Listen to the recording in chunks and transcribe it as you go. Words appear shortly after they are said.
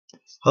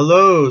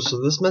Hello,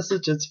 so this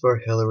message is for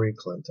Hillary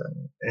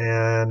Clinton,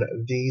 and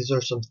these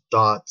are some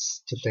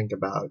thoughts to think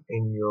about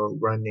in your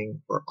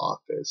running for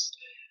office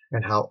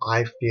and how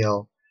I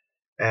feel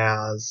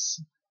as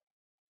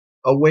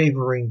a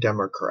wavering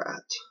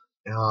Democrat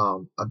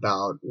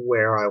about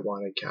where I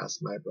want to cast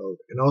my vote,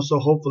 and also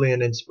hopefully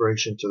an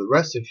inspiration to the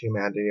rest of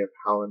humanity of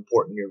how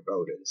important your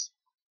vote is.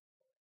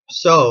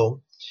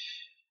 So,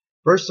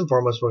 first and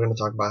foremost, we're going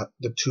to talk about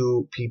the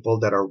two people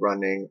that are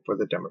running for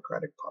the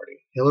Democratic Party,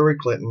 Hillary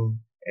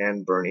Clinton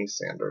and Bernie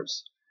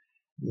Sanders.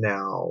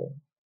 Now,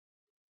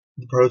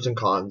 the pros and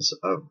cons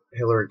of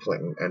Hillary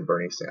Clinton and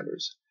Bernie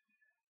Sanders.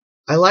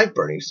 I like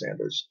Bernie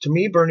Sanders. To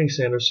me, Bernie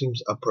Sanders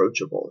seems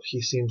approachable.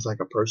 He seems like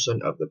a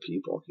person of the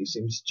people. He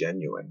seems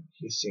genuine.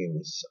 He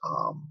seems,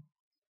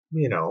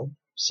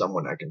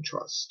 someone I can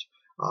trust.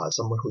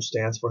 Someone who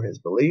stands for his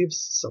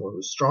beliefs, someone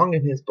who's strong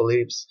in his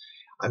beliefs.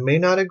 I may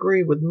not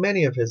agree with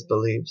many of his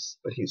beliefs,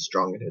 but he's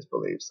strong in his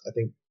beliefs. I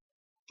think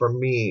for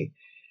me,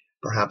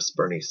 perhaps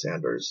Bernie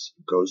Sanders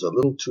goes a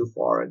little too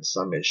far in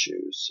some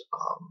issues.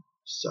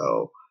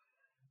 So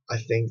I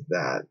think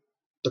that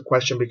the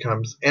question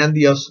becomes, and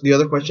the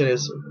other question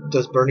is,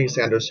 does Bernie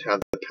Sanders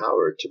have the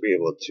power to be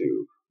able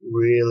to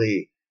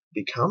really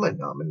become a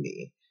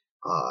nominee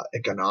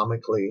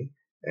economically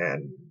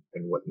and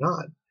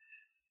whatnot,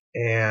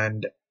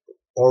 and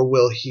or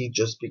will he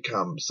just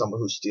become someone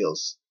who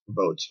steals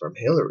votes from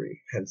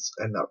Hillary, hence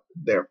and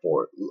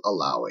therefore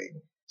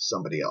allowing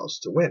somebody else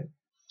to win?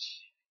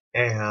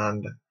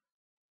 And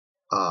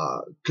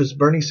because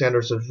Bernie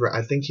Sanders is,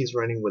 I think he's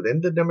running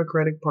within the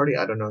Democratic Party.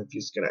 I don't know if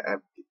he's gonna have,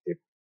 if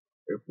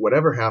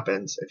whatever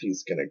happens, if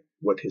he's gonna,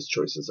 what his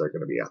choices are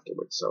gonna be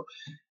afterwards. So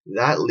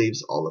that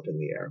leaves all up in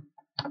the air.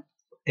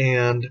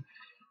 And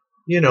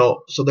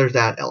so there's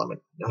that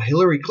element. Now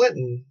Hillary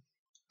Clinton,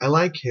 I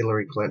like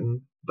Hillary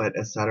Clinton, but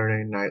as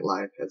Saturday Night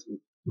Live has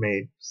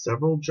made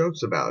several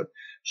jokes about,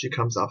 she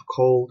comes off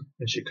cold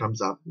and she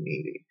comes off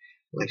needy.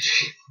 Like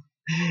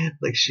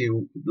she,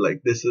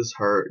 like this is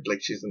her, like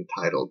she's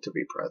entitled to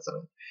be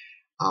president.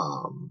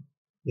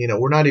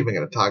 We're not even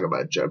going to talk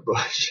about Jeb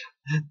Bush.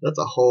 That's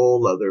a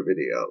whole other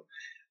video.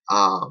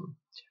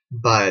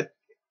 But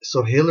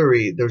so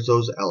Hillary, there's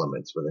those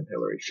elements within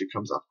Hillary. She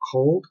comes off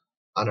cold,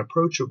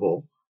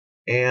 unapproachable,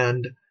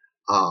 and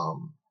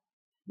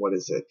what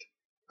is it?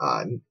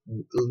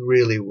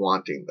 Really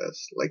wanting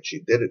this. Like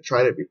she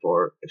tried it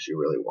before, and she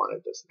really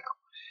wanted this now.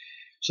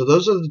 So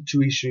those are the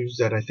two issues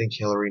that I think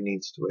Hillary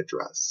needs to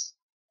address.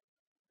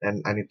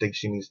 And I think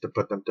she needs to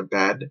put them to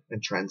bed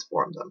and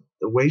transform them.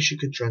 The way she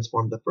could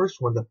transform the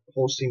first one, the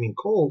whole seeming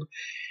cold,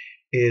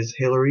 is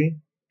Hillary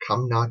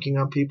come knocking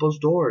on people's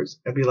doors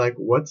and be like,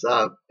 what's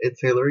up?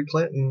 It's Hillary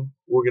Clinton.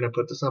 We're going to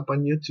put this up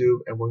on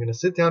YouTube and we're going to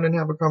sit down and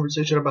have a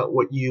conversation about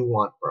what you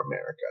want for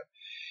America.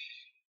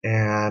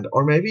 And,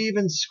 or maybe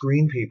even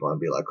screen people and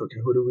be like,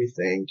 okay, who do we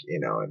think?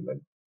 And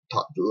then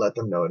let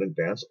them know in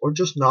advance, or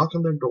just knock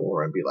on their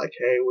door and be like,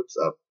 hey, what's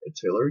up?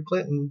 It's Hillary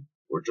Clinton.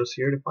 We're just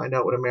here to find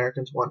out what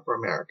Americans want for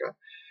America.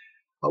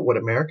 What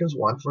Americans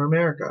want for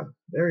America.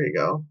 There you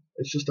go.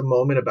 It's just a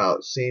moment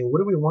about seeing what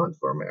do we want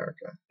for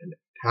America and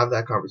have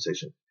that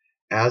conversation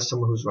as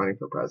someone who's running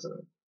for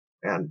president.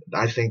 And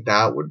I think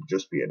that would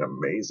just be an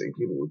amazing.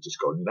 People would just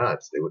go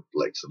nuts. They would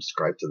like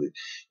subscribe to the.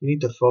 You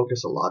need to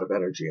focus a lot of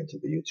energy into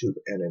the YouTube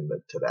and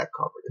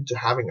into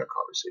having a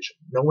conversation.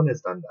 No one has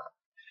done that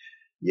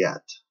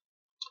yet.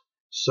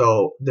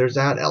 So there's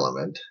that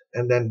element,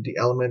 and then the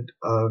element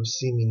of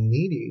seeming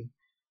needy.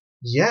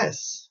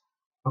 Yes,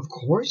 of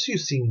course you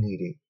seem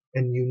needy,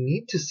 and you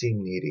need to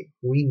seem needy.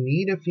 We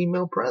need a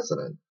female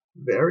president.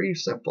 Very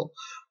simple.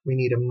 We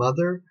need a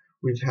mother.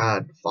 We've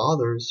had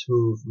fathers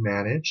who've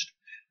managed,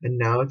 and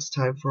now it's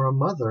time for a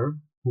mother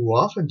who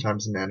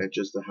oftentimes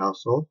manages the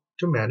household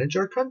to manage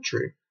our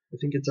country. I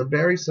think it's a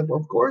very simple.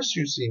 Of course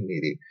you seem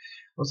needy.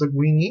 I was like,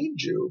 we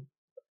need you.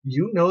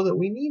 You know that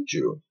we need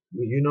you.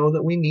 You know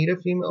that we need a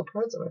female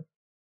president.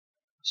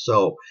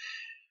 So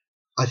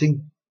I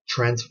think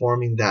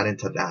transforming that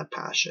into that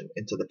passion,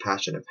 into the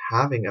passion of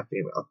having a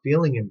female, of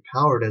feeling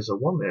empowered as a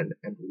woman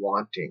and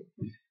wanting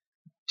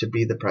to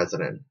be the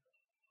president,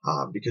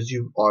 because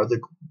you are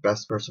the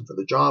best person for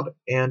the job,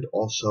 and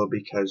also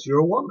because you're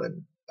a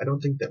woman. I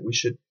don't think that we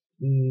should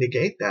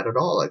negate that at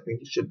all. I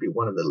think it should be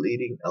one of the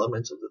leading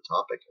elements of the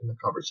topic in the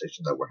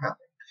conversation that we're having.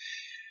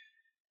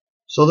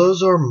 So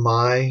those are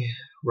my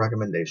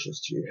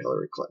recommendations to you,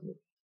 Hillary Clinton.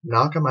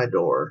 Knock on my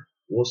door.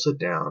 We'll sit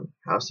down,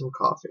 have some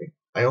coffee.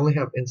 I only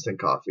have instant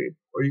coffee,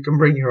 or you can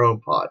bring your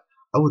own pot.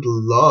 I would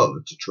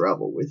love to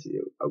travel with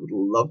you. I would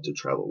love to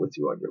travel with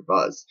you on your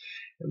bus,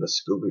 in the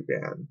Scooby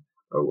van,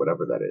 or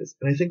whatever that is.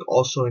 And I think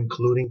also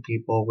including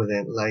people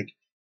within, like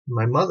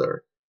my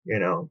mother.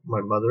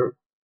 My mother,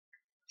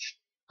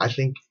 I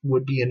think,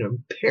 would be an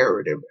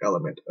imperative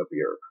element of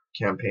your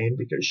campaign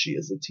because she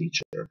is a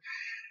teacher.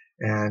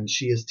 And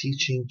she is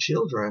teaching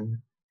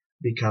children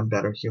become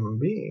better human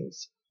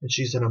beings. And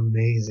she's an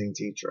amazing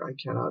teacher.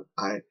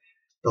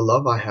 The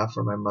love I have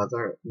for my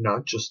mother,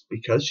 not just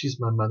because she's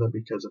my mother,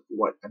 because of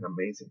what an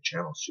amazing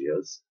channel she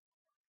is.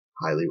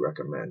 Highly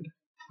recommend.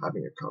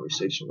 having a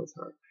conversation with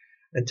her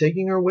and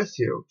taking her with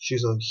you.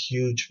 She's a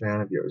huge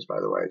fan of yours, by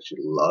the way. She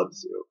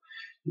loves you.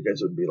 You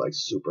guys would be like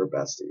super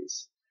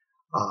besties.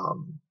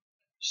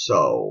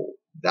 So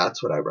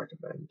that's what I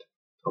recommend.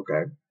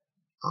 Okay.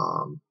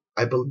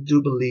 I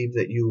do believe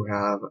that you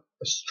have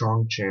a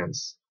strong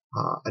chance.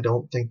 I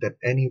don't think that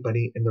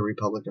anybody in the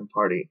Republican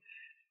Party,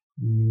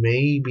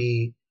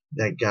 maybe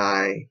that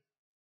guy,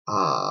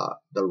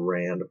 the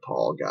Rand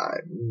Paul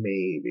guy,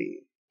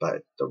 maybe,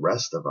 but the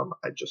rest of them,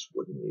 I just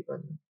wouldn't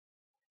even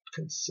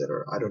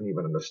consider. I don't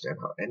even understand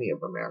how any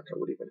of America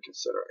would even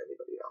consider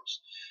anybody else.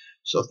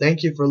 So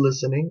thank you for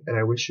listening, and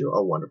I wish you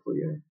a wonderful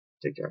year.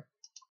 Take care.